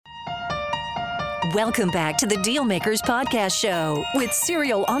Welcome back to the Dealmakers Podcast Show with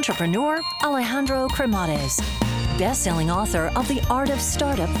serial entrepreneur Alejandro Cremades, best-selling author of The Art of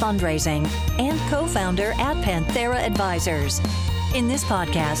Startup Fundraising and co-founder at Panthera Advisors. In this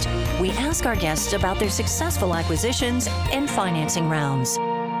podcast, we ask our guests about their successful acquisitions and financing rounds.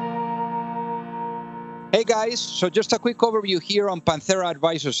 Hey guys, so just a quick overview here on Panthera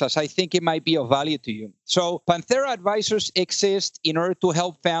Advisors, as I think it might be of value to you. So Panthera Advisors exists in order to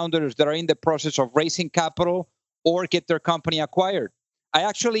help founders that are in the process of raising capital or get their company acquired. I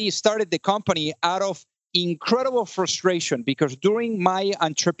actually started the company out of incredible frustration because during my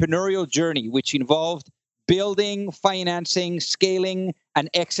entrepreneurial journey, which involved building, financing, scaling, and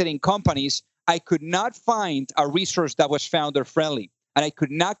exiting companies, I could not find a resource that was founder-friendly. And I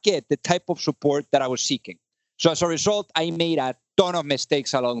could not get the type of support that I was seeking. So as a result, I made a ton of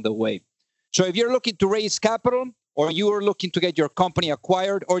mistakes along the way. So if you're looking to raise capital, or you are looking to get your company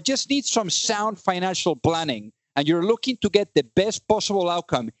acquired, or just need some sound financial planning, and you're looking to get the best possible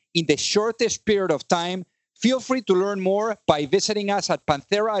outcome in the shortest period of time, feel free to learn more by visiting us at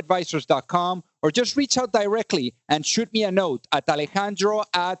pantheraadvisors.com, or just reach out directly and shoot me a note at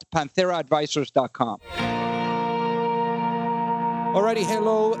alejandro@pantheraadvisors.com. Alrighty,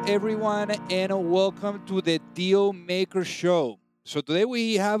 hello everyone, and welcome to the Deal Maker Show. So today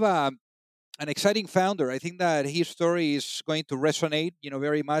we have an exciting founder. I think that his story is going to resonate,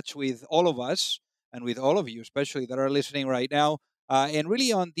 very much with all of us and with all of you, especially that are listening right now. And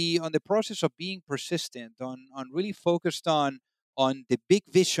really on the process of being persistent, on really focused on the big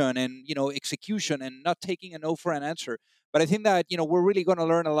vision and execution and not taking a no for an answer. But I think that we're really going to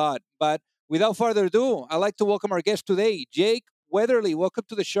learn a lot. But without further ado, I'd like to welcome our guest today, Jake Weatherly. Welcome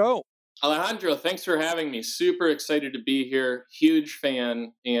to the show. Alejandro, thanks for having me. Super excited to be here. Huge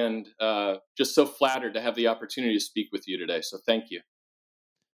fan, and just so flattered to have the opportunity to speak with you today. So thank you.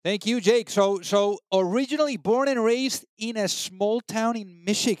 Thank you, Jake. So originally born and raised in a small town in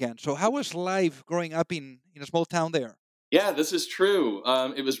Michigan. So how was life growing up in a small town there? Yeah, this is true.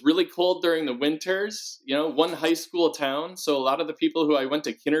 It was really cold during the winters. One high school town. So a lot of the people who I went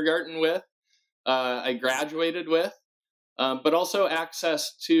to kindergarten with, I graduated with. But also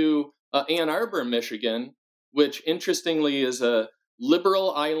access to Ann Arbor, Michigan, which interestingly is a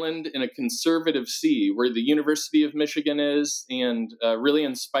liberal island in a conservative sea where the University of Michigan is, and a really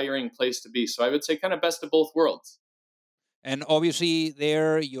inspiring place to be. So I would say kind of best of both worlds. And obviously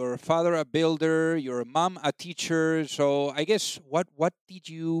there, your father a builder, your mom a teacher. So I guess what did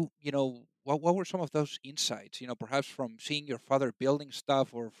you, what were some of those insights, perhaps from seeing your father building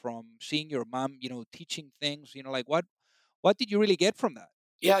stuff or from seeing your mom, teaching things, what did you really get from that?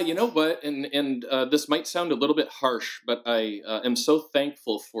 Yeah, you know what? And this might sound a little bit harsh, but I am so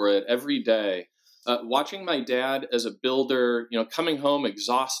thankful for it every day. Watching my dad as a builder, coming home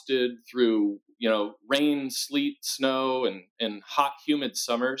exhausted through, rain, sleet, snow, and hot, humid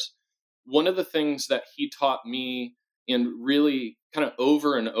summers. One of the things that he taught me and really kind of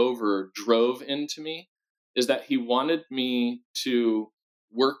over and over drove into me is that he wanted me to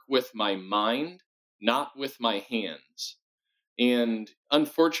work with my mind, not with my hands. And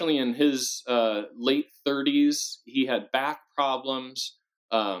unfortunately, in his late 30s, he had back problems.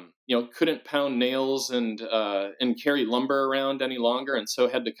 Couldn't pound nails and carry lumber around any longer, and so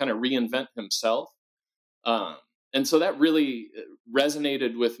had to kind of reinvent himself. And so that really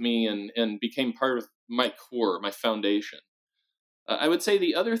resonated with me and became part of my core, my foundation. I would say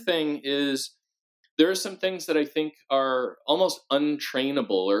the other thing is there are some things that I think are almost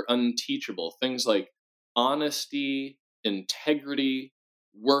untrainable or unteachable. Things like honesty, integrity,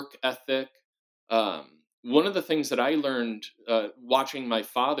 work ethic. One of the things that I learned watching my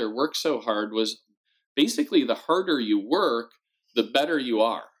father work so hard was basically the harder you work, the better you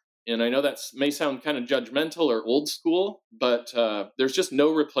are. And I know that may sound kind of judgmental or old school, but there's just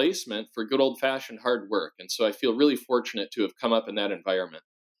no replacement for good old-fashioned hard work. And so I feel really fortunate to have come up in that environment.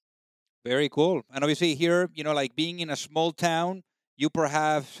 Very cool. And obviously here, like being in a small town, you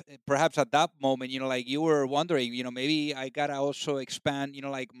perhaps at that moment, you were wondering, maybe I gotta also expand,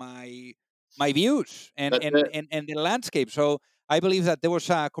 my views and the landscape. So I believe that there was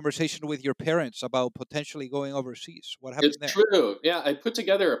a conversation with your parents about potentially going overseas. What happened there? It's true. Yeah, I put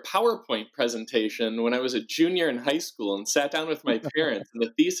together a PowerPoint presentation when I was a junior in high school and sat down with my parents. And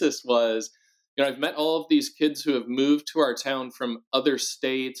the thesis was, I've met all of these kids who have moved to our town from other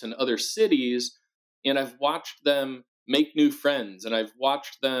states and other cities, and I've watched them make new friends, and I've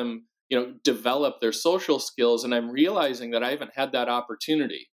watched them, develop their social skills, and I'm realizing that I haven't had that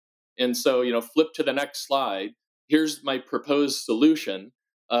opportunity. And so, flip to the next slide. Here's my proposed solution.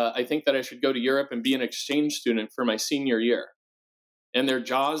 I think that I should go to Europe and be an exchange student for my senior year. and their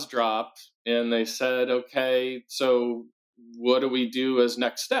jaws dropped and they said, okay, so what do we do as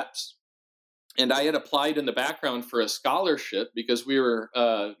next steps? And I had applied in the background for a scholarship because we were,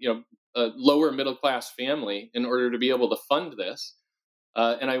 a lower middle class family in order to be able to fund this.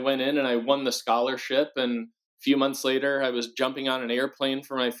 And I went in and I won the scholarship. And a few months later, I was jumping on an airplane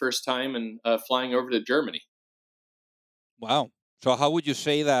for my first time and flying over to Germany. Wow. So how would you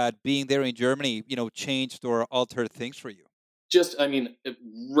say that being there in Germany, changed or altered things for you? Just, I mean,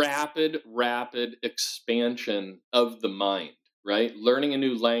 rapid expansion of the mind, right? Learning a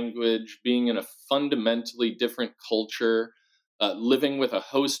new language, being in a fundamentally different culture, living with a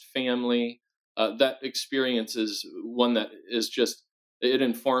host family. That experience is one that is just, it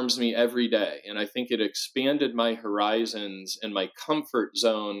informs me every day. And I think it expanded my horizons and my comfort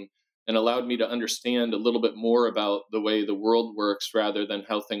zone and allowed me to understand a little bit more about the way the world works rather than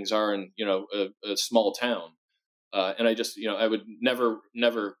how things are in, a small town. And I just, I would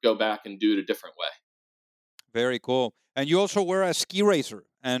never go back and do it a different way. Very cool. And you also were a ski racer.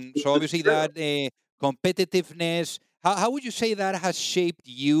 And so obviously True. that competitiveness, how would you say that has shaped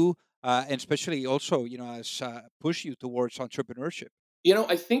you and especially also, has pushed you towards entrepreneurship?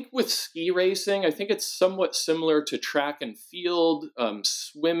 I think with ski racing, I think it's somewhat similar to track and field,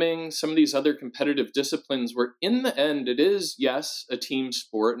 swimming, some of these other competitive disciplines where in the end it is, yes, a team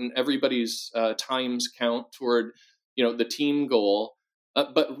sport and everybody's times count toward, the team goal.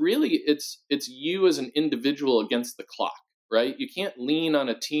 But really it's you as an individual against the clock, right? You can't lean on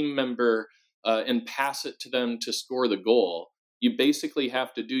a team member and pass it to them to score the goal. You basically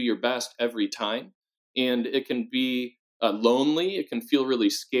have to do your best every time. And it can be lonely. It can feel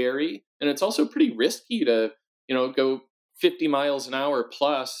really scary, and it's also pretty risky to go 50 miles an hour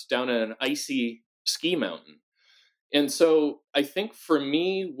plus down an icy ski mountain. And so I think for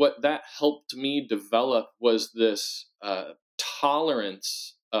me, what that helped me develop was this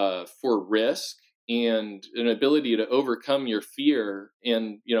tolerance for risk and an ability to overcome your fear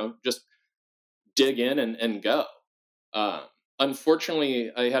and just dig in and go. Uh, Unfortunately,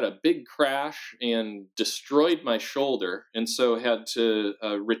 I had a big crash and destroyed my shoulder, and so had to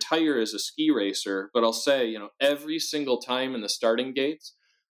retire as a ski racer. But I'll say, every single time in the starting gates,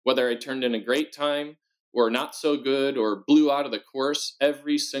 whether I turned in a great time or not so good or blew out of the course,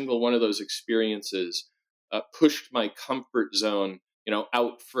 every single one of those experiences pushed my comfort zone,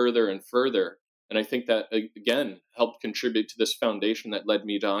 out further and further. And I think that again helped contribute to this foundation that led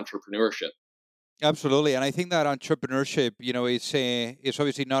me to entrepreneurship. Absolutely, and I think that entrepreneurship, it's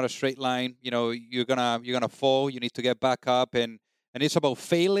obviously not a straight line. You're gonna fall. You need to get back up, and it's about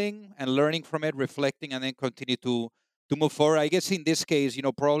failing and learning from it, reflecting, and then continue to move forward. I guess in this case,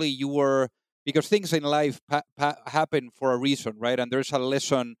 probably you were because things in life happen for a reason, right? And there's a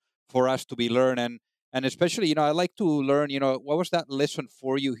lesson for us to be learned, and especially, I like to learn. What was that lesson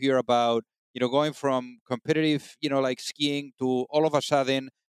for you here about going from competitive, like skiing to all of a sudden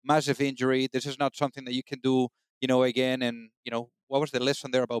massive injury. This is not something that you can do, again. And, what was the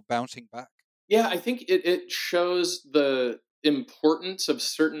lesson there about bouncing back? Yeah, I think it shows the importance of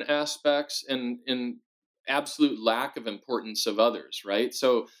certain aspects and absolute lack of importance of others, right?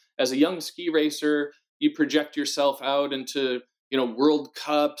 So as a young ski racer, you project yourself out into, World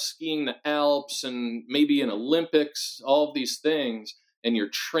Cup, skiing the Alps, and maybe an Olympics, all of these things, and you're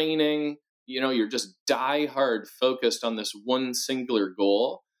training, you're just die hard focused on this one singular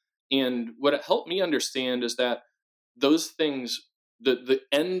goal. And what it helped me understand is that those things, the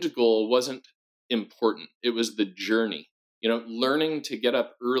end goal wasn't important. It was the journey. Learning to get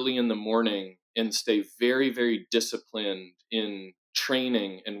up early in the morning and stay very, very disciplined in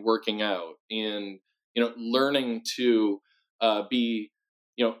training and working out, and learning to be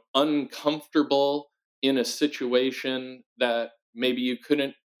uncomfortable in a situation that maybe you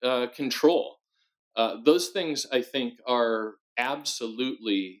couldn't control. Those things, I think, are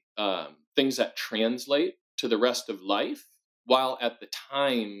absolutely things that translate to the rest of life, while at the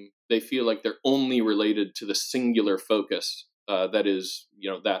time they feel like they're only related to the singular focus that is,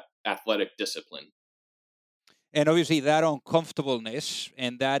 that athletic discipline. And obviously that uncomfortableness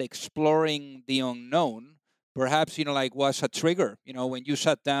and that exploring the unknown, perhaps, like was a trigger, when you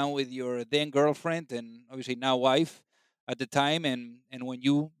sat down with your then girlfriend and obviously now wife at the time and when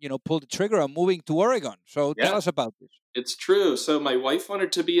you pulled the trigger on moving to Oregon. So tell Yeah, us about this. it's true. So my wife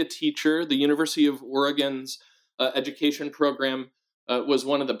wanted to be a teacher. The University of Oregon's education program was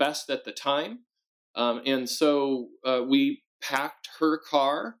one of the best at the time. And so we packed her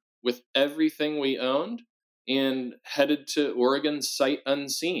car with everything we owned and headed to Oregon sight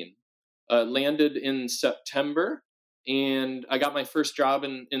unseen. Landed in September, and I got my first job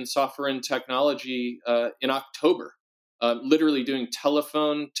in software and technology in October. literally doing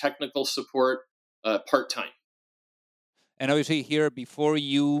telephone technical support part-time. And obviously, here before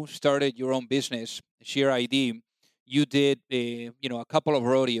you started your own business, SheerID, you did a couple of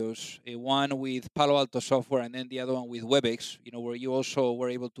rodeos, one with Palo Alto Software, and then the other one with WebEx, where you also were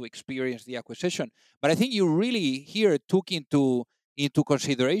able to experience the acquisition. But I think you really here took into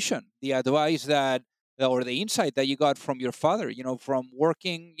consideration the advice that or the insight that you got from your father. From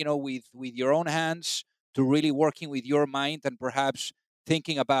working with your own hands to really working with your mind and perhaps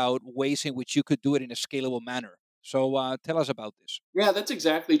thinking about ways in which you could do it in a scalable manner. So tell us about this. Yeah, that's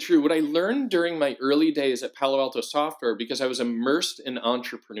exactly true. What I learned during my early days at Palo Alto Software, because I was immersed in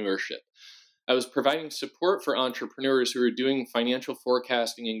entrepreneurship, I was providing support for entrepreneurs who were doing financial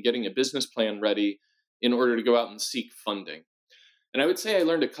forecasting and getting a business plan ready in order to go out and seek funding. And I would say I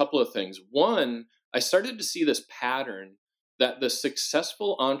learned a couple of things. One, I started to see this pattern that the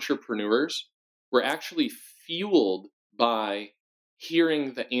successful entrepreneurs were actually fueled by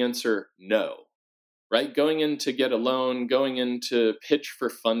hearing the answer no. Right? Going in to get a loan, going in to pitch for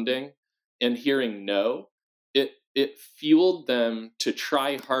funding and hearing no, it fueled them to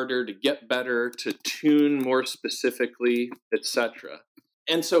try harder, to get better, to tune more specifically, etc.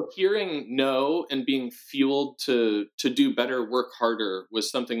 And so hearing no and being fueled to do better, work harder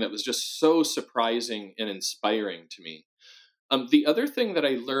was something that was just so surprising and inspiring to me. The other thing that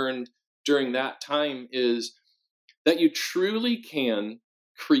I learned during that time is that you truly can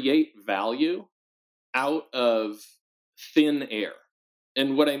create value out of thin air.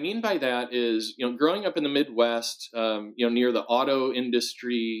 And what I mean by that is, growing up in the Midwest, near the auto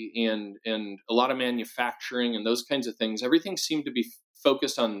industry and a lot of manufacturing and those kinds of things, everything seemed to be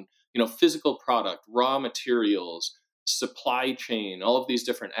focused on, physical product, raw materials, supply chain, all of these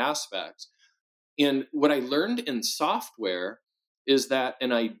different aspects. And what I learned in software is that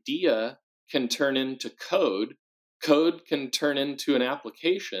an idea can turn into code. Code can turn into an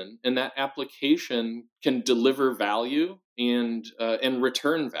application, and that application can deliver value and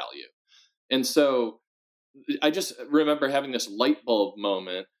return value. And so I just remember having this light bulb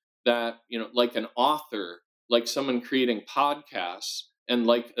moment that, like an author, like someone creating podcasts, and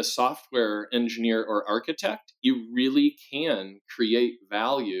like a software engineer or architect, you really can create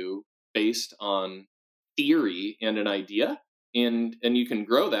value based on theory and an idea, and you can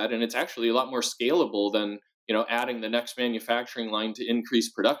grow that, and it's actually a lot more scalable than adding the next manufacturing line to increase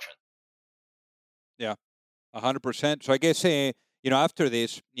production. Yeah, 100%. So I guess after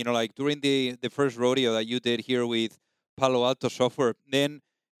this, like during the first rodeo that you did here with Palo Alto Software, then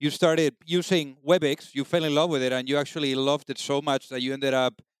you started using WebEx. You fell in love with it, and you actually loved it so much that you ended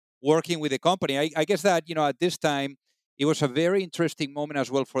up working with the company. I guess that at this time it was a very interesting moment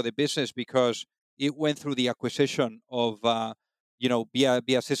as well for the business because it went through the acquisition of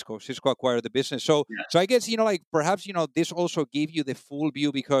via Cisco. Cisco acquired the business. So Yes. so I guess like perhaps this also gave you the full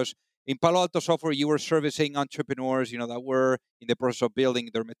view because in Palo Alto Software you were servicing entrepreneurs that were in the process of building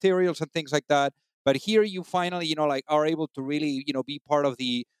their materials and things like that. But here you finally like are able to really be part of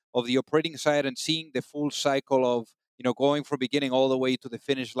the operating side and seeing the full cycle of going from beginning all the way to the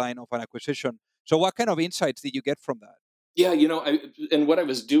finish line of an acquisition. So what kind of insights did you get from that? Yeah, and what I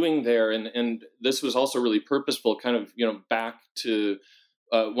was doing there, and this was also really purposeful, kind of, back to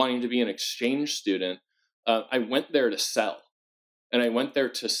wanting to be an exchange student. I went there to sell, and I went there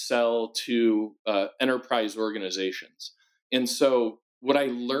to sell to enterprise organizations. And so what I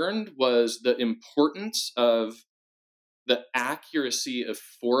learned was the importance of the accuracy of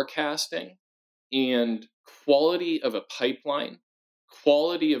forecasting and quality of a pipeline,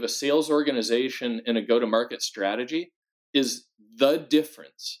 quality of a sales organization, and a go-to-market strategy is the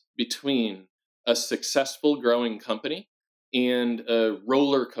difference between a successful growing company and a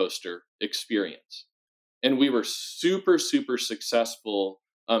roller coaster experience. And we were super, super successful,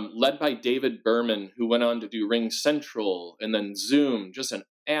 led by David Berman, who went on to do Ring Central and then Zoom, just an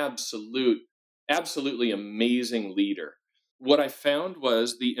absolutely amazing leader. What I found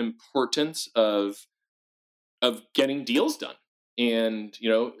was the importance of getting deals done and,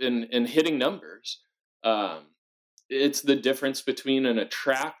 and hitting numbers. It's the difference between an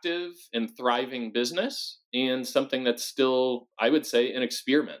attractive and thriving business and something that's still, I would say, an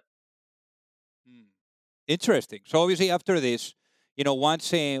experiment. Interesting. So obviously after this,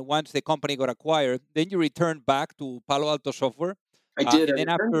 once the company got acquired, then you returned back to Palo Alto Software. I did. And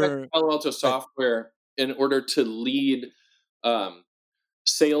I then returned back after to Palo Alto Software in order to lead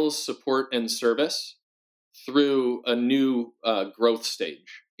sales, support, and service through a new growth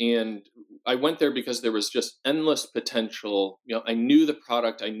stage. And I went there because there was just endless potential. I knew the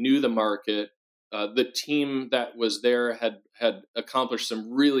product, I knew the market. The team that was there had accomplished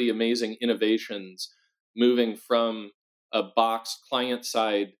some really amazing innovations, moving from box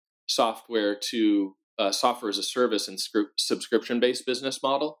client-side software to software as a service and subscription-based business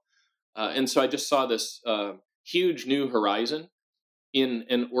model. And so I just saw this huge new horizon in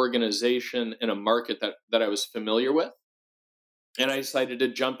an organization, in a market that I was familiar with. And I decided to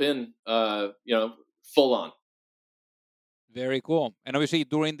jump in, full on. Very cool. And obviously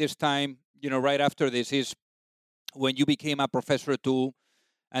during this time, right after this is when you became a professor too.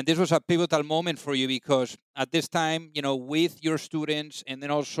 And this was a pivotal moment for you because at this time, with your students and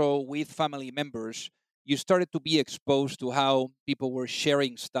then also with family members, you started to be exposed to how people were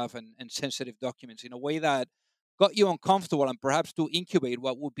sharing stuff and sensitive documents in a way that got you uncomfortable and perhaps to incubate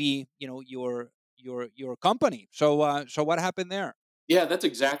what would be, your company. So what happened there? Yeah, that's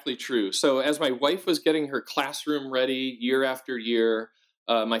exactly true. So as my wife was getting her classroom ready year after year,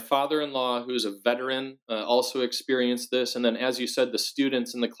 my father-in-law, who's a veteran, also experienced this. And then, as you said, the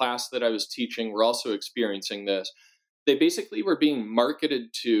students in the class that I was teaching were also experiencing this. They basically were being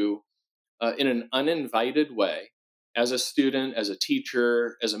marketed to in an uninvited way as a student, as a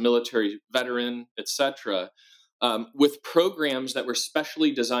teacher, as a military veteran, etc., with programs that were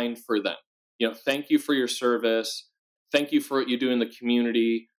specially designed for them. Thank you for your service. Thank you for what you do in the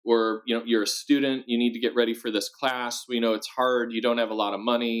community. Or, you're a student, you need to get ready for this class. We know it's hard, you don't have a lot of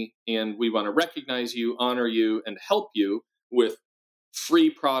money, and we want to recognize you, honor you, and help you with free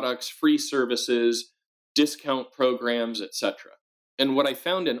products, free services, discount programs, etc. And what I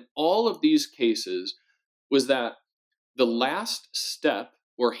found in all of these cases was that the last step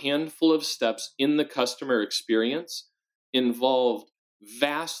or handful of steps in the customer experience involved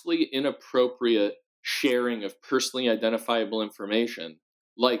vastly inappropriate sharing of personally identifiable information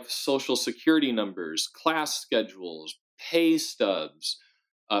like social security numbers, class schedules, pay stubs,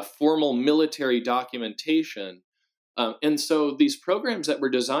 formal military documentation. And so these programs that were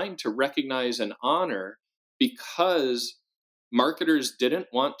designed to recognize and honor, because marketers didn't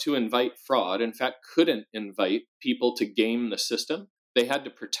want to invite fraud, in fact, couldn't invite people to game the system, they had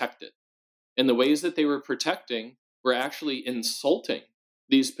to protect it. And the ways that they were protecting were actually insulting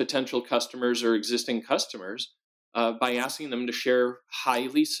these potential customers or existing customers by asking them to share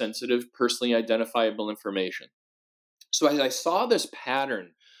highly sensitive, personally identifiable information. So as I saw this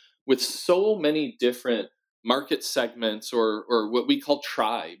pattern with so many different market segments or what we call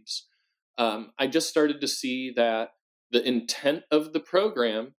tribes, I just started to see that the intent of the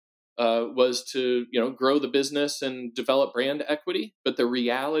program was to grow the business and develop brand equity, but the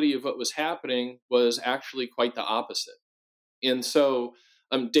reality of what was happening was actually quite the opposite. And so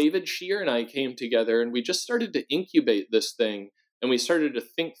David Shear and I came together and we just started to incubate this thing, and we started to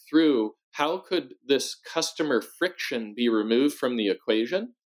think through how could this customer friction be removed from the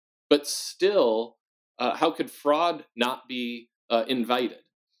equation, but still how could fraud not be invited?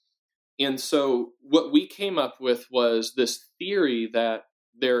 And so what we came up with was this theory that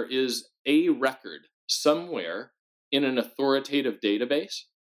there is a record somewhere in an authoritative database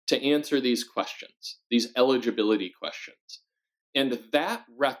to answer these questions, these eligibility questions. And that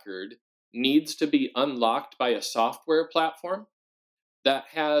record needs to be unlocked by a software platform that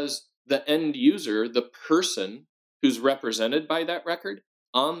has the end user, the person who's represented by that record,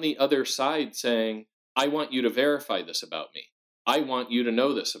 on the other side saying, I want you to verify this about me. I want you to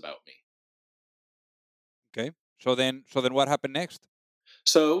know this about me. Okay. So then what happened next?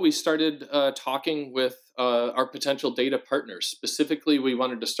 So we started talking with our potential data partners. Specifically, we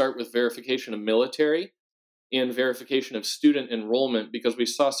wanted to start with verification of military and verification of student enrollment because we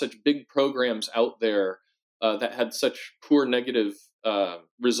saw such big programs out there that had such poor negative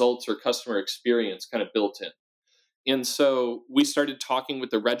results or customer experience kind of built in. And so we started talking with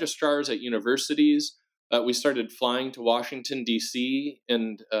the registrars at universities. We started flying to Washington, D.C.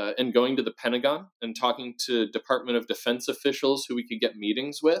 and going to the Pentagon and talking to Department of Defense officials who we could get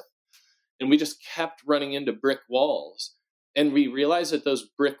meetings with. And we just kept running into brick walls. And we realized that those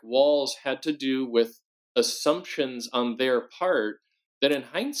brick walls had to do with assumptions on their part that in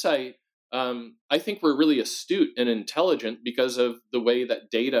hindsight, I think were really astute and intelligent because of the way that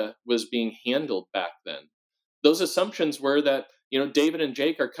data was being handled back then. Those assumptions were that, David and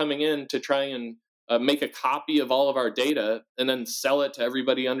Jake are coming in to try and make a copy of all of our data and then sell it to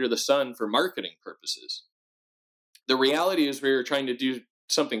everybody under the sun for marketing purposes. The reality is we were trying to do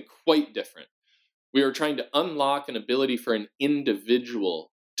something quite different. We were trying to unlock an ability for an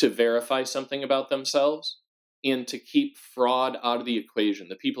individual to verify something about themselves and to keep fraud out of the equation.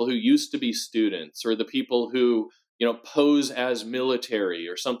 The people who used to be students or the people who, pose as military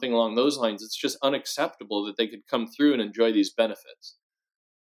or something along those lines, it's just unacceptable that they could come through and enjoy these benefits.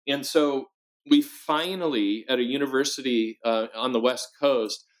 And so we finally, at a university on the West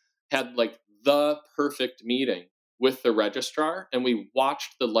Coast, had like the perfect meeting with the registrar, and we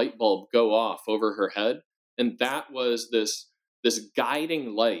watched the light bulb go off over her head. And that was this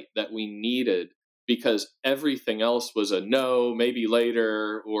guiding light that we needed, because everything else was a no, maybe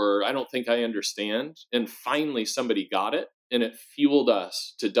later, or I don't think I understand. And finally somebody got it, and it fueled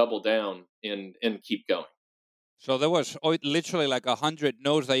us to double down and keep going. So there was literally like 100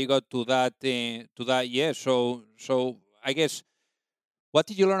 no's that you got to that yes. So I guess, what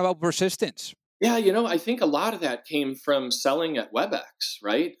did you learn about persistence? Yeah, I think a lot of that came from selling at WebEx,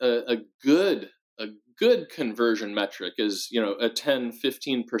 right? A good conversion metric is, a 10,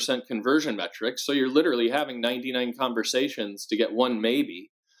 15% conversion metric. So you're literally having 99 conversations to get one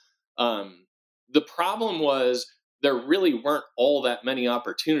maybe. The problem was there really weren't all that many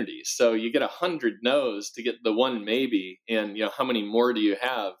opportunities. So you get 100 no's to get the one maybe, and how many more do you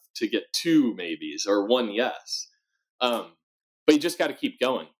have to get two maybes or one yes? But you just got to keep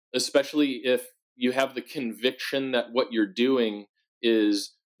going, especially if you have the conviction that what you're doing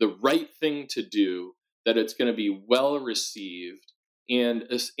is the right thing to do, that it's going to be well received. And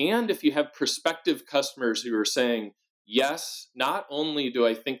if you have prospective customers who are saying, yes, not only do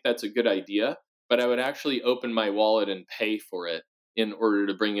I think that's a good idea, but I would actually open my wallet and pay for it in order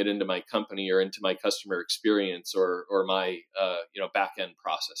to bring it into my company or into my customer experience or my back end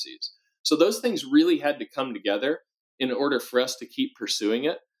processes. So those things really had to come together in order for us to keep pursuing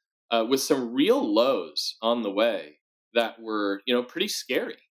it, with some real lows on the way that were pretty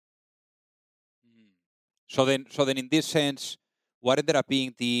scary. So then in this sense, what ended up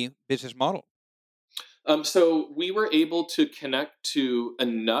being the business model? So we were able to connect to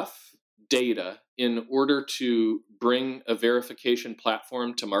enough data in order to bring a verification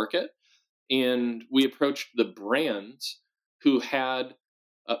platform to market. And we approached the brands who had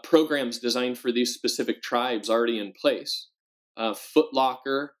programs designed for these specific tribes already in place. Foot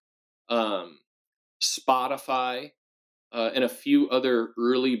Locker, Spotify, and a few other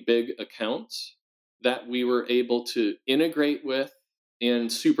early big accounts that we were able to integrate with and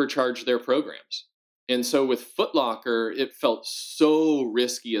supercharge their programs. And so with Foot Locker, it felt so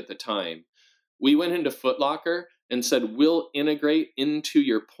risky at the time. We went into Foot Locker and said, we'll integrate into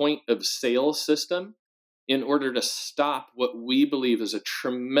your point of sale system in order to stop what we believe is a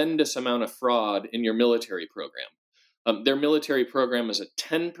tremendous amount of fraud in your military program. Their military program is a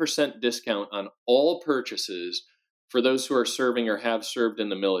 10% discount on all purchases for those who are serving or have served in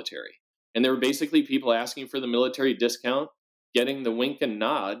the military. And there were basically people asking for the military discount, getting the wink and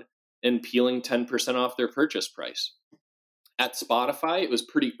nod, and peeling 10% off their purchase price. At Spotify, it was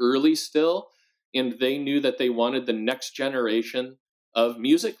pretty early still, and they knew that they wanted the next generation of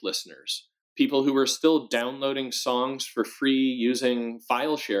music listeners, people who were still downloading songs for free using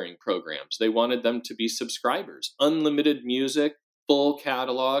file sharing programs. They wanted them to be subscribers, unlimited music, full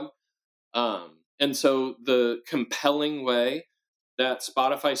catalog. And so the compelling way that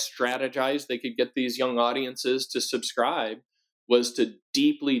Spotify strategized they could get these young audiences to subscribe was to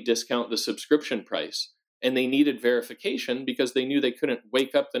deeply discount the subscription price. And they needed verification because they knew they couldn't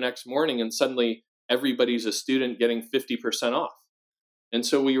wake up the next morning and suddenly everybody's a student getting 50% off. And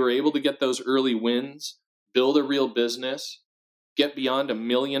so we were able to get those early wins, build a real business, get beyond $1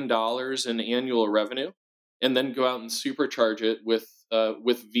 million in annual revenue, and then go out and supercharge it with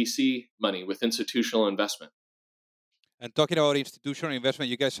VC money, with institutional investment. And talking about institutional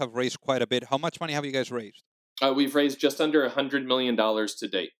investment, you guys have raised quite a bit. How much money have you guys raised? We've raised just under $100 million to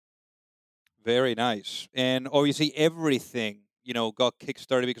date. Very nice. And obviously everything, got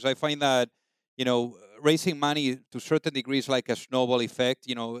kickstarted, because I find that, raising money to a certain degree is like a snowball effect.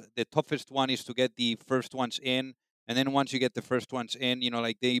 The toughest one is to get the first ones in. And then once you get the first ones in,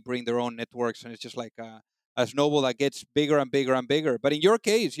 like they bring their own networks, and it's just like a snowball that gets bigger and bigger and bigger. But in your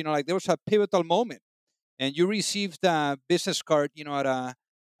case, there was a pivotal moment, and you received a business card,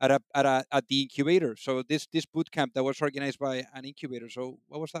 at the incubator. So this boot camp that was organized by an incubator. So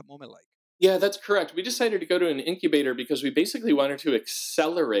what was that moment like? Yeah, that's correct. We decided to go to an incubator because we basically wanted to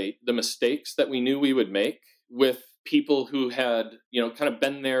accelerate the mistakes that we knew we would make with people who had, kind of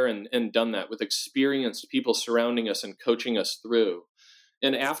been there and done that, with experienced people surrounding us and coaching us through.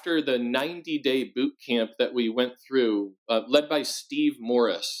 And after the 90-day boot camp that we went through, led by Steve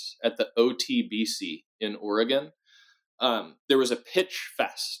Morris at the OTBC in Oregon, there was a pitch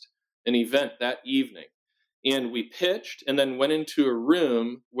fest, an event that evening. And we pitched and then went into a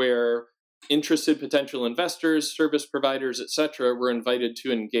room where interested potential investors, service providers, etc., were invited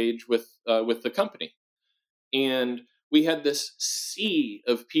to engage with the company. And we had this sea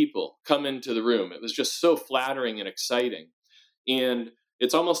of people come into the room. It was just so flattering and exciting. And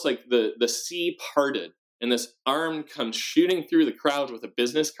it's almost like the sea parted, and this arm comes shooting through the crowd with a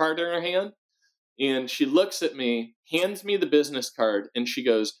business card in her hand. And she looks at me, hands me the business card, and she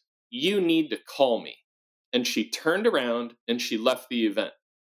goes, "You need to call me." And she turned around and she left the event.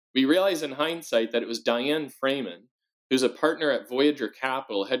 We realize in hindsight that it was Diane Freeman, who's a partner at Voyager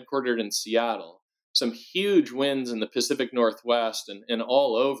Capital, headquartered in Seattle. Some huge wins in the Pacific Northwest and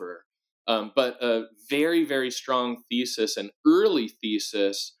all over, but a very, very strong thesis, an early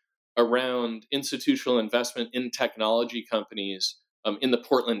thesis around institutional investment in technology companies in the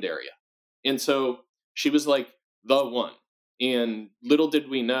Portland area. And so she was like the one. And little did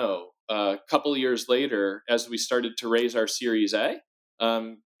we know, a couple of years later, as we started to raise our Series A,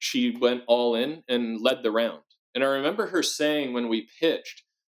 she went all in and led the round. And I remember her saying when we pitched,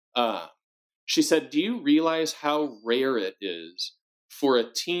 she said, "Do you realize how rare it is for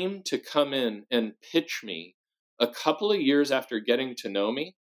a team to come in and pitch me a couple of years after getting to know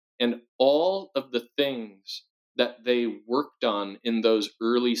me, and all of the things that they worked on in those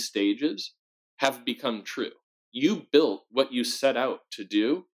early stages have become true? You built what you set out to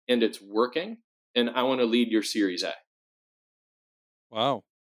do, and it's working, and I want to lead your Series A." Wow.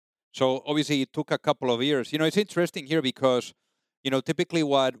 So obviously it took a couple of years. It's interesting here because, typically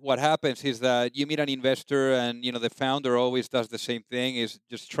what happens is that you meet an investor and, the founder always does the same thing, is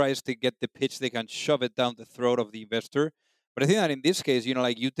just tries to get the pitch they can shove it down the throat of the investor. But I think that in this case,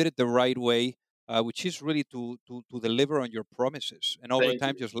 like you did it the right way, which is really to deliver on your promises and over Thank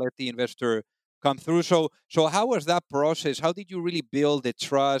time you. just let the investor come through. So how was that process? How did you really build the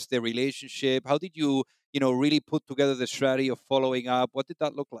trust, the relationship? How did you, really put together the strategy of following up? What did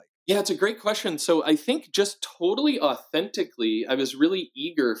that look like? Yeah, it's a great question. So I think just totally authentically, I was really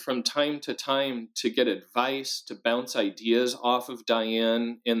eager from time to time to get advice, to bounce ideas off of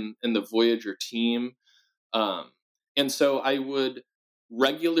Diane and the Voyager team. And so I would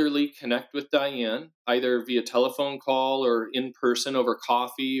regularly connect with Diane, either via telephone call or in person over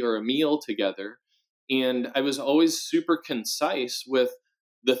coffee or a meal together. And I was always super concise with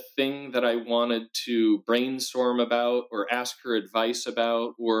the thing that I wanted to brainstorm about or ask her advice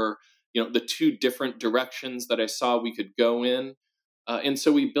about, or the two different directions that I saw we could go in. And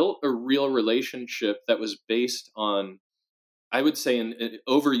so we built a real relationship that was based on, I would say in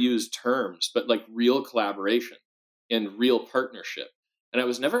overused terms, but like real collaboration and real partnership. And I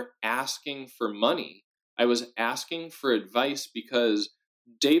was never asking for money. I was asking for advice because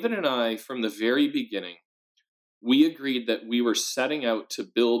David and I, from the very beginning, we agreed that we were setting out to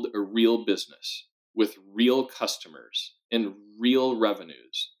build a real business with real customers and real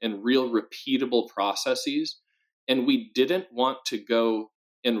revenues and real repeatable processes. And we didn't want to go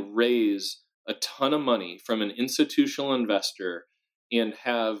and raise a ton of money from an institutional investor and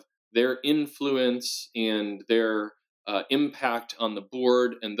have their influence and their impact on the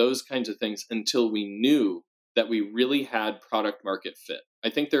board and those kinds of things until we knew that we really had product market fit. I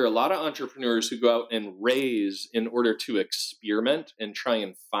think there are a lot of entrepreneurs who go out and raise in order to experiment and try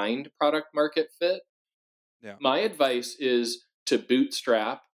and find product market fit. Yeah. My advice is to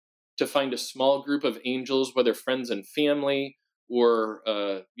bootstrap, to find a small group of angels, whether friends and family or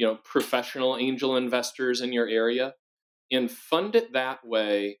professional angel investors in your area, and fund it that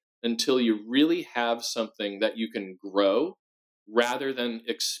way until you really have something that you can grow rather than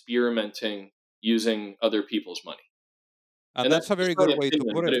experimenting using other people's money. And And that's that's a just very my good way to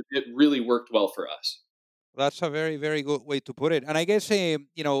opinion, put but it. it really worked well for us. That's a very, very good way to put it. And I guess, in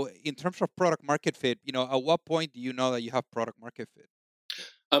terms of product market fit, at what point do you know that you have product market fit?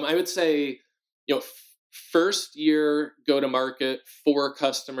 I would say, first year go to market, 4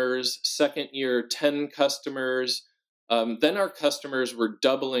 customers, second year, 10 customers. Then our customers were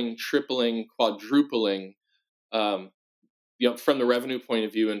doubling, tripling, quadrupling, from the revenue point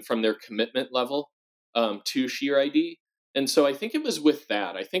of view and from their commitment level to SheerID. And so I think it was with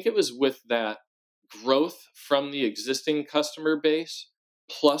that. I think it was with that growth from the existing customer base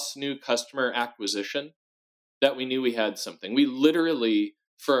plus new customer acquisition that we knew we had something. We literally,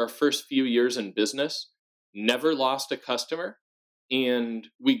 for our first few years in business, never lost a customer, and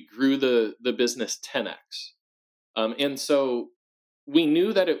we grew the business 10x. And so we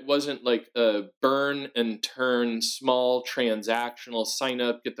knew that it wasn't like a burn and turn, small transactional sign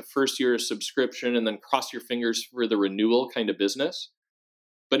up, get the first year of subscription, and then cross your fingers for the renewal kind of business.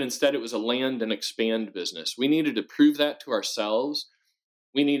 But instead, it was a land and expand business. We needed to prove that to ourselves.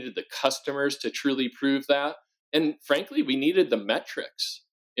 We needed the customers to truly prove that. And frankly, we needed the metrics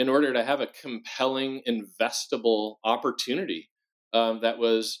in order to have a compelling, investable opportunity that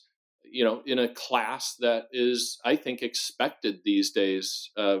was, in a class that is, I think, expected these days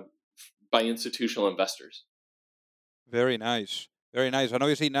by institutional investors. Very nice. Very nice. And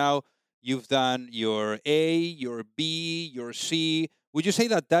obviously now you've done your A, your B, your C. Would you say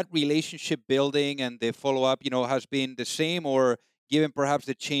that that relationship building and the follow up, has been the same, or given perhaps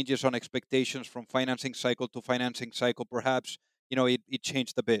the changes on expectations from financing cycle to financing cycle, perhaps, it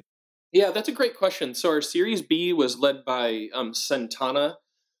changed a bit? Yeah, that's a great question. So our Series B was led by Centana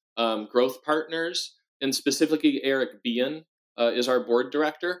Growth Partners, and specifically Eric Bien is our board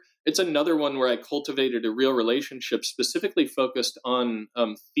director. It's another one where I cultivated a real relationship specifically focused on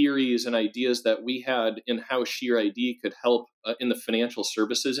theories and ideas that we had in how SheerID could help in the financial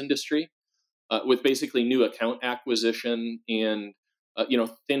services industry with basically new account acquisition and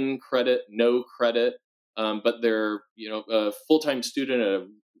thin credit, no credit, but they're a full-time student at a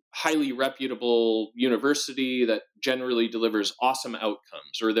highly reputable university that generally delivers awesome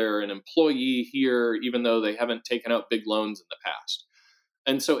outcomes, or they're an employee here even though they haven't taken out big loans in the past.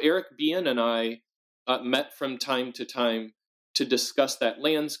 And so Eric Bien and I met from time to time to discuss that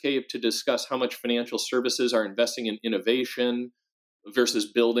landscape, to discuss how much financial services are investing in innovation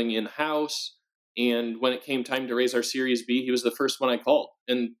versus building in-house. And when it came time to raise our Series B, he was the first one I called.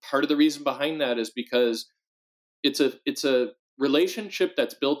 And part of the reason behind that is because it's a relationship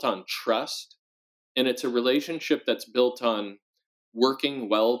that's built on trust, and it's a relationship that's built on working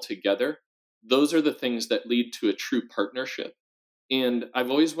well together. Those are the things that lead to a true partnership. And I've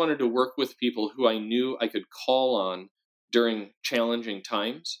always wanted to work with people who I knew I could call on during challenging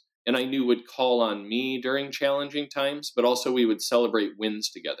times, and I knew would call on me during challenging times, but also we would celebrate wins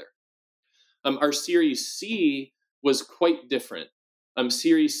together. Our Series C was quite different.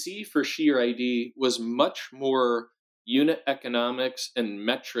 Series C for SheerID was much more unit economics and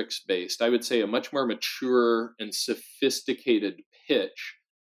metrics based. I would say a much more mature and sophisticated pitch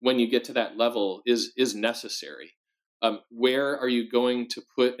when you get to that level is necessary. Where are you going to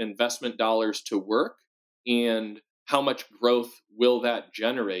put investment dollars to work, and how much growth will that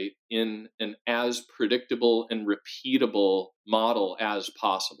generate in an as predictable and repeatable model as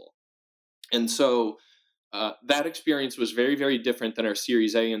possible? And so that experience was very, very different than our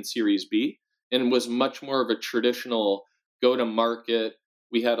Series A and Series B, and was much more of a traditional go-to-market.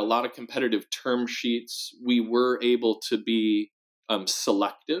 We had a lot of competitive term sheets. We were able to be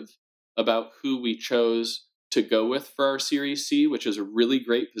selective about who we chose to go with for our Series C, which is a really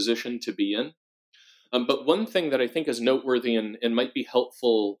great position to be in. But one thing that I think is noteworthy and might be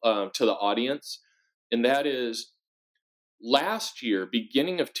helpful to the audience, and that is last year,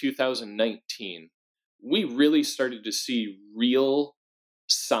 beginning of 2019, we really started to see real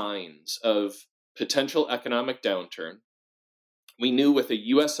signs of potential economic downturn. We knew with a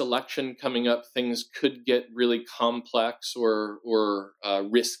U.S. election coming up, things could get really complex or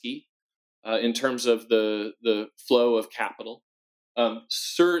risky in terms of the flow of capital.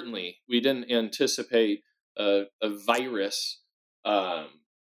 Certainly, we didn't anticipate a virus,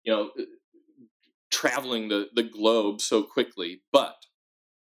 traveling the globe so quickly. But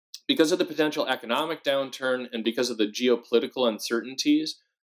because of the potential economic downturn and because of the geopolitical uncertainties,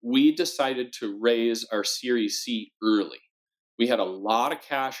 we decided to raise our Series C early. We had a lot of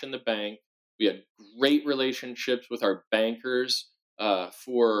cash in the bank. We had great relationships with our bankers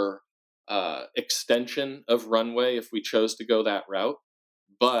for extension of runway if we chose to go that route.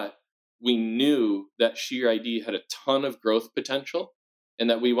 But we knew that SheerID had a ton of growth potential and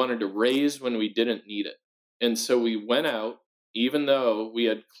that we wanted to raise when we didn't need it. And so we went out, even though we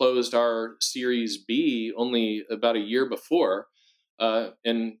had closed our Series B only about a year before,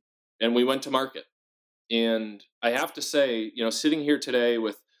 and we went to market. And I have to say, sitting here today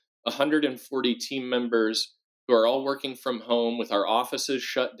with 140 team members who are all working from home, with our offices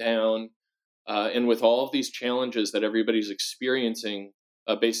shut down, and with all of these challenges that everybody's experiencing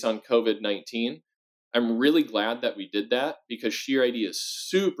based on COVID-19, I'm really glad that we did that, because SheerID is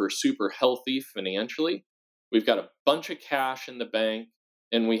super, super healthy financially. We've got a bunch of cash in the bank,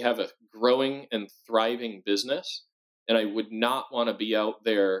 and we have a growing and thriving business. And I would not want to be out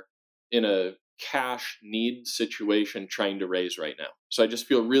there in a cash need situation trying to raise right now. So I just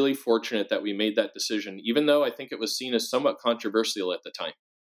feel really fortunate that we made that decision, even though I think it was seen as somewhat controversial at the time.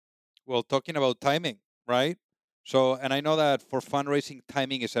 Well, talking about timing, right? So, and I know that for fundraising,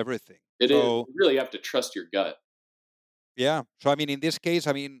 timing is everything. It is. So, You really have to trust your gut. yeah. So, I mean, in this case,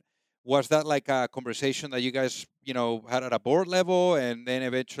 was that like a conversation that you guys, had at a board level, and then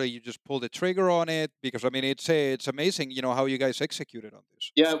eventually you just pulled the trigger on it? Because it's amazing, how you guys executed on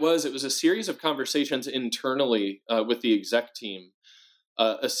this. Yeah, it was. It was a series of conversations internally with the exec team,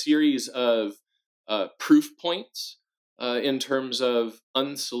 a series of proof points in terms of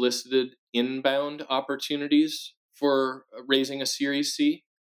unsolicited inbound opportunities for raising a Series C.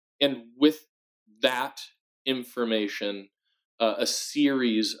 And with that information, a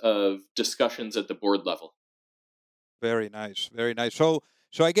series of discussions at the board level. Very nice. Very nice. So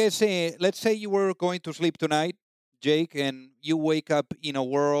I guess let's say you were going to sleep tonight, Jake, and you wake up in a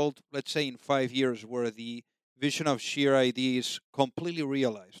world, let's say in 5 years, where the vision of SheerID is completely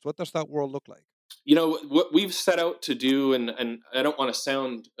realized. What does that world look like? What we've set out to do, and I don't want to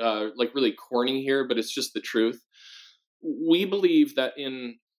sound like really corny here, but it's just the truth. We believe that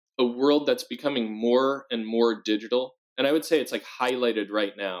in a world that's becoming more and more digital, and I would say it's like highlighted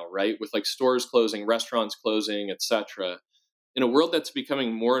right now, right? With like stores closing, restaurants closing, etc. In a world that's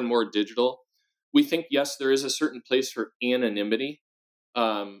becoming more and more digital, we think, yes, there is a certain place for anonymity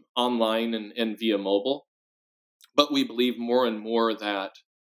online and via mobile, but we believe more and more that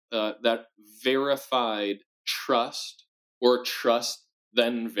that verified trust, or trust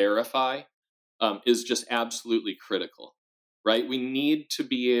then verify, is just absolutely critical, right? We need to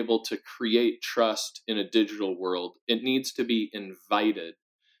be able to create trust in a digital world. It needs to be invited.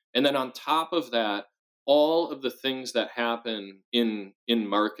 And then on top of that, all of the things that happen in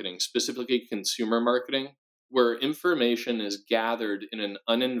marketing, specifically consumer marketing, where information is gathered in an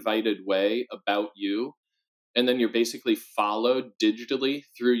uninvited way about you, and then you're basically followed digitally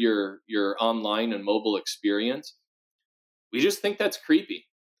through your online and mobile experience. We just think that's creepy.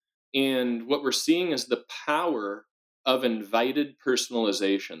 And what we're seeing is the power of invited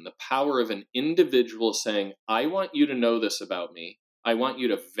personalization, the power of an individual saying, I want you to know this about me. I want you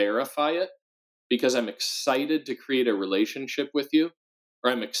to verify it because I'm excited to create a relationship with you,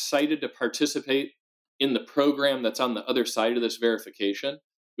 or I'm excited to participate in the program that's on the other side of this verification.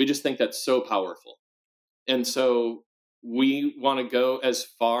 We just think that's so powerful. And so we want to go as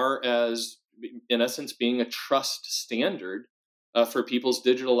far as, in essence, being a trust standard for people's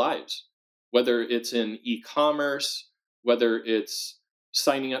digital lives, whether it's in e-commerce, whether it's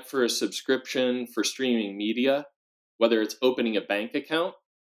signing up for a subscription for streaming media, whether it's opening a bank account,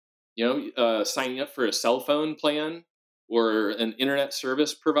 signing up for a cell phone plan or an internet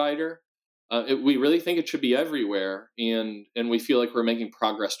service provider. We really think it should be everywhere, and we feel like we're making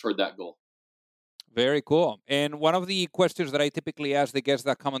progress toward that goal. Very cool. And one of the questions that I typically ask the guests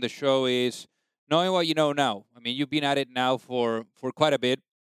that come on the show is, knowing what you know now, I mean, you've been at it now for quite a bit,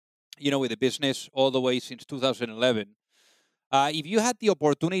 with the business all the way since 2011. If you had the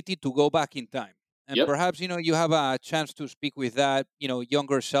opportunity to go back in time, and Yep. perhaps, you have a chance to speak with that,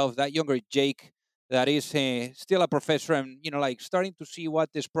 younger self, that younger Jake that is still a professor and, starting to see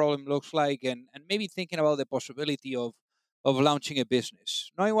what this problem looks like, and maybe thinking about the possibility of launching a business.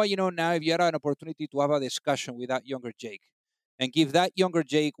 Knowing what you know now, if you had an opportunity to have a discussion with that younger Jake and give that younger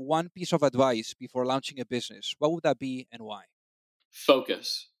Jake one piece of advice before launching a business, what would that be and why?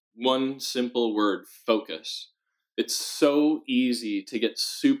 Focus. One simple word, focus. It's so easy to get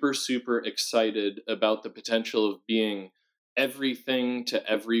super, super excited about the potential of being everything to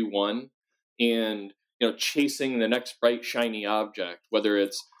everyone and, chasing the next bright, shiny object, whether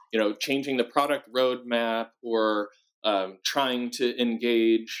it's, changing the product roadmap or trying to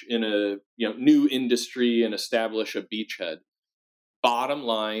engage in a new industry and establish a beachhead. Bottom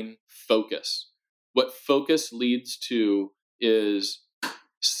line, focus. What focus leads to is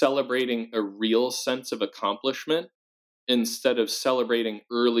celebrating a real sense of accomplishment instead of celebrating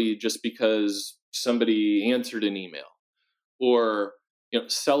early just because somebody answered an email, or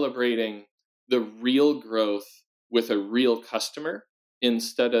celebrating the real growth with a real customer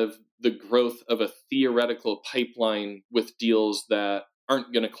instead of the growth of a theoretical pipeline with deals that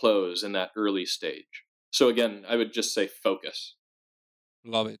aren't going to close in that early stage. So again, I would just say focus.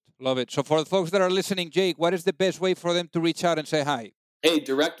 Love it. Love it. So for the folks that are listening, Jake, what is the best way for them to reach out and say hi? Hey,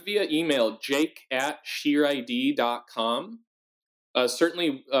 direct via email, jake@sheerid.com.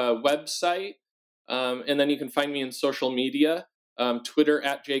 Certainly website. And then you can find me in social media, Twitter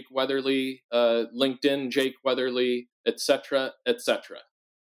 @JakeWeatherly, LinkedIn, Jake Weatherly, etc., etc.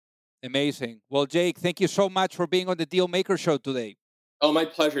 Amazing. Well, Jake, thank you so much for being on the Deal Maker Show today. Oh, my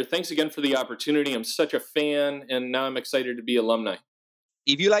pleasure. Thanks again for the opportunity. I'm such a fan, and now I'm excited to be alumni.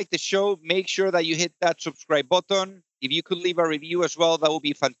 If you like the show, make sure that you hit that subscribe button. If you could leave a review as well, that would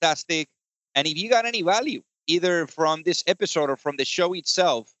be fantastic. And if you got any value, either from this episode or from the show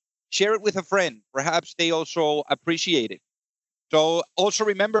itself, share it with a friend. Perhaps they also appreciate it. So also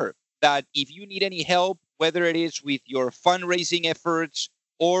remember that if you need any help, whether it is with your fundraising efforts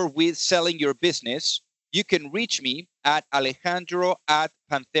or with selling your business, you can reach me at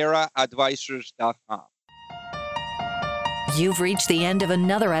alejandro@pantheraadvisors.com. You've reached the end of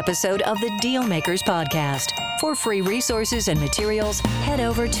another episode of the Deal Makers Podcast. For free resources and materials, head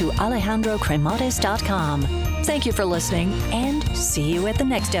over to alejandrocremades.com. Thank you for listening, and see you at the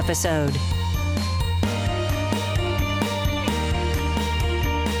next episode.